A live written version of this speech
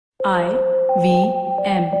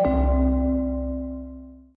IVM.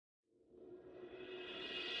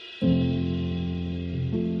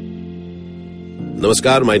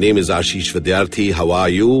 Namaskar, my name is Ashish Vidyarthi. How are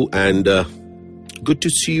you? And good to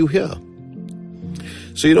see you here.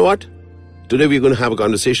 So you know what? Today we're going to have a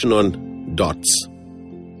conversation on dots.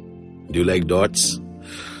 Do you like dots?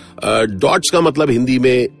 Dots का मतलब हिंदी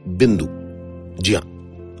में बिंदु. जी हाँ,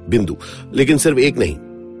 बिंदु. लेकिन सिर्फ एक नहीं,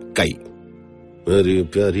 कई. मेरे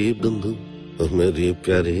प्यारे बिंदु, मेरे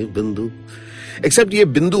प्यारे बिंदु. एक्सेप्ट ये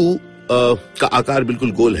बिंदु का आकार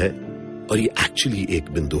बिल्कुल गोल है और ये एक्चुअली एक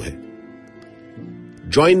बिंदु है.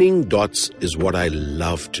 Joining dots is what I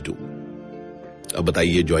love to do. अब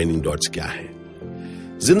बताइए joining dots क्या है?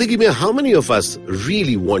 जिंदगी में how many of us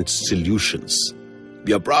really want solutions?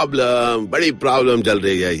 या प्रॉब्लम, बड़ी प्रॉब्लम चल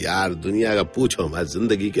रही है यार, दुनिया का पूछो मत,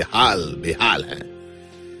 जिंदगी के हाल बेहाल हैं.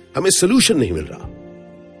 हमें सोल्यूशन नहीं मिल रहा.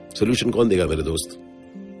 सोल्यूशन कौन देगा मेरे दोस्त?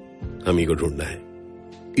 हम ही को ढूंढना है.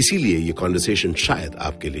 इसीलिए ये कॉन्वर्सेशन शायद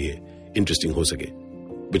आपके लिए इंटरेस्टिंग हो सके,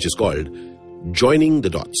 which is called joining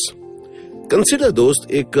the dots. Consider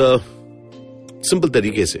दोस्त एक सिंपल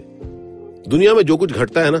तरीके से, दुनिया में जो कुछ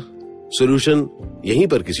घटता है ना, सॉल्यूशन यहीं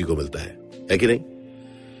पर किसी को मिलता है कि नहीं?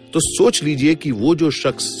 तो सोच लीजिए कि वो जो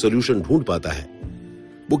शख्स सॉल्यूशन ढूंढ पाता है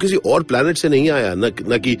वो किसी और प्लैनेट से नहीं आया, न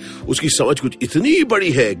कि उसकी समझ कुछ इतनी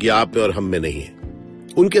बड़ी है कि आप में और हम में नहीं है.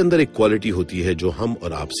 उनके अंदर एक क्वालिटी होती है जो हम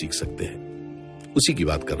और आप सीख सकते हैं. उसी की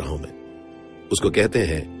बात कर रहा हूं मैं. उसको कहते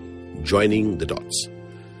हैं जॉइनिंग द डॉट्स.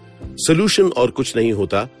 सॉल्यूशन और कुछ नहीं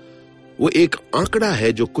होता, वो एक आंकड़ा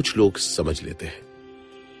है जो कुछ लोग समझ लेते हैं.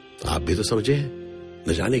 आप भी तो समझे हैं.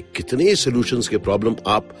 न जाने कितने सॉल्यूशंस के प्रॉब्लम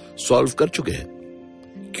आप सॉल्व कर चुके हैं,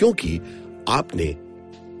 क्योंकि आपने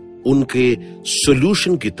उनके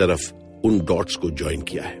सॉल्यूशन की तरफ उन डॉट्स को ज्वाइन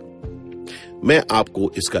किया है. मैं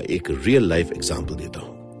आपको इसका एक रियल लाइफ एग्जांपल देता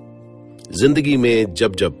हूं. जिंदगी में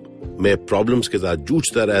जब जब मैं प्रॉब्लम्स के साथ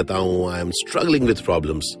जूझता रहता हूं, I am struggling with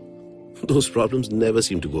problems, those problems never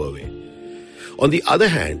seem to go away. On the other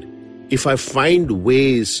hand, if I find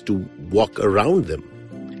ways to walk around them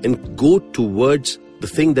and go towards the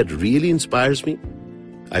thing that really inspires me,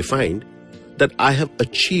 I find that I have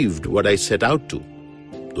achieved what I set out to.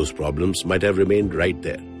 Those problems might have remained right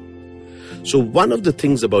there. So one of the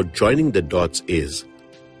things about joining the dots is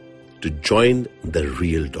to join the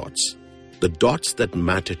real dots, the dots that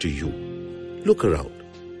matter to you. Look around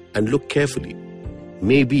and look carefully.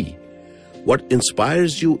 Maybe what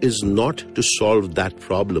inspires you is not to solve that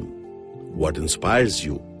problem. What inspires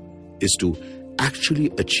you is to actually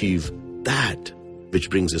achieve that which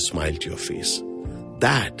brings a smile to your face,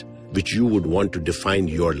 that which you would want to define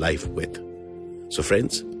your life with. So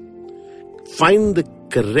friends, find the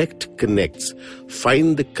correct connects,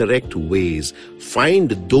 find the correct ways,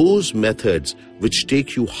 find those methods which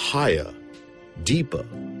take you higher, deeper,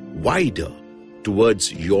 wider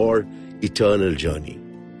towards your eternal journey.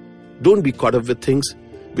 Don't be caught up with things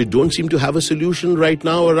which don't seem to have a solution right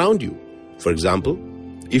now around you. For example,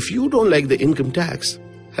 if you don't like the income tax,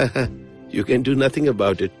 you can do nothing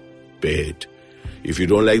about it. Pay it. If you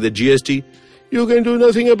don't like the GST, you can do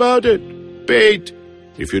nothing about it. Pay it.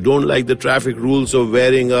 If you don't like the traffic rules of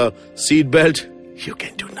wearing a seat belt, you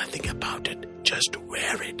can do nothing about it. Just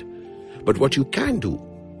wear it. But what you can do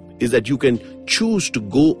is that you can choose to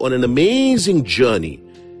go on an amazing journey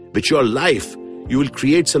with your life. You will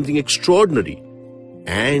create something extraordinary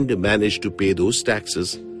and manage to pay those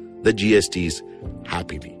taxes, the GSTs,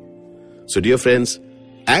 happily. So dear friends,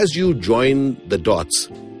 as you join the dots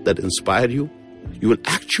that inspire you, you will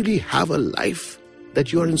actually have a life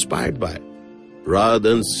that you are inspired by, rather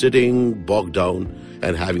than sitting bogged down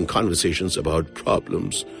and having conversations about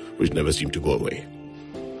problems which never seem to go away.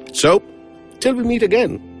 So, till we meet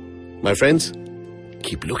again, my friends,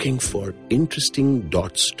 keep looking for interesting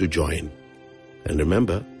dots to join. And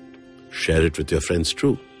remember, share it with your friends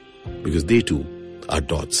too, because they too are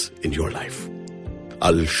dots in your life.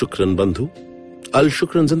 Al Shukran Bandhu, Al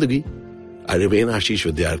Shukran Zindagi. I remain Ashish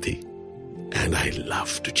Vidyarthi, and I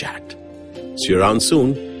love to chat. See you around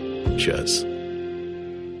soon. Cheers.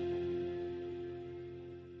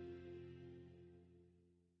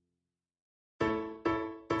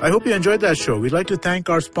 I hope you enjoyed that show. We'd like to thank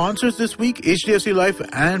our sponsors this week, HDFC Life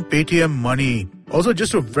and Paytm Money. Also,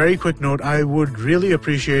 just a very quick note, I would really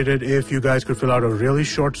appreciate it if you guys could fill out a really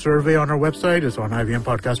short survey on our website. It's on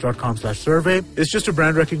ivmpodcast.com/survey. It's just a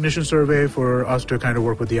brand recognition survey for us to kind of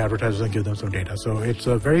work with the advertisers and give them some data. So it's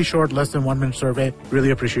a very short, less than 1 minute survey. Really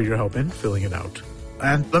appreciate your help in filling it out.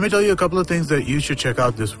 And let me tell you a couple of things that you should check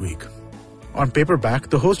out this week. On Paperback,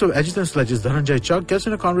 the host of Edges and Sledges, Dhananjay Chuck, gets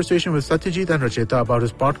in a conversation with Satyajit and Racheta about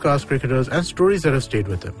his podcast, cricketers, and stories that have stayed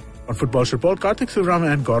with him. On Football Report, Karthik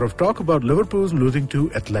Sivarama and Gaurav talk about Liverpool's losing to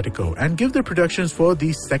Atletico and give their predictions for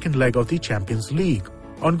the second leg of the Champions League.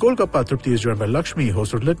 On Golgappa, Trupti is joined by Lakshmi,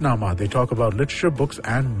 host of Litnama. They talk about literature, books,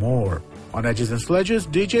 and more. On Edges and Sledges,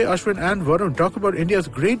 DJ, Ashwin, and Varun talk about India's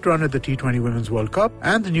great run at the T20 Women's World Cup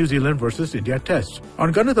and the New Zealand versus India Test.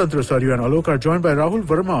 On Ganatantra, Saryu and Alok are joined by Rahul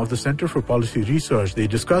Verma of the Center for Policy Research. They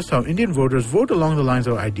discuss how Indian voters vote along the lines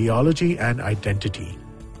of ideology and identity.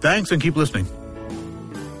 Thanks and keep listening.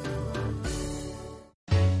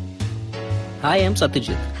 Hi, I'm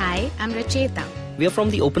Satyajit. Hi, I'm Racheta. We are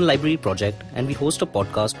from the Open Library Project and we host a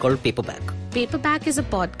podcast called Paperback. Paperback is a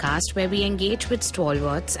podcast where we engage with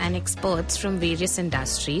stalwarts and experts from various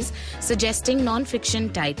industries, suggesting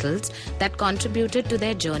non-fiction titles that contributed to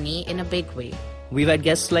their journey in a big way. We've had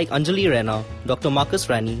guests like Anjali Raina, Dr. Marcus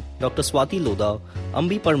Rani, Dr. Swati Lodha,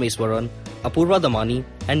 Ambi Parmeswaran, Apurva Damani,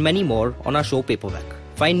 and many more on our show Paperback.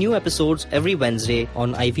 Find new episodes every Wednesday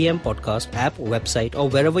on IVM Podcast app, website, or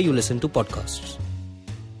wherever you listen to podcasts.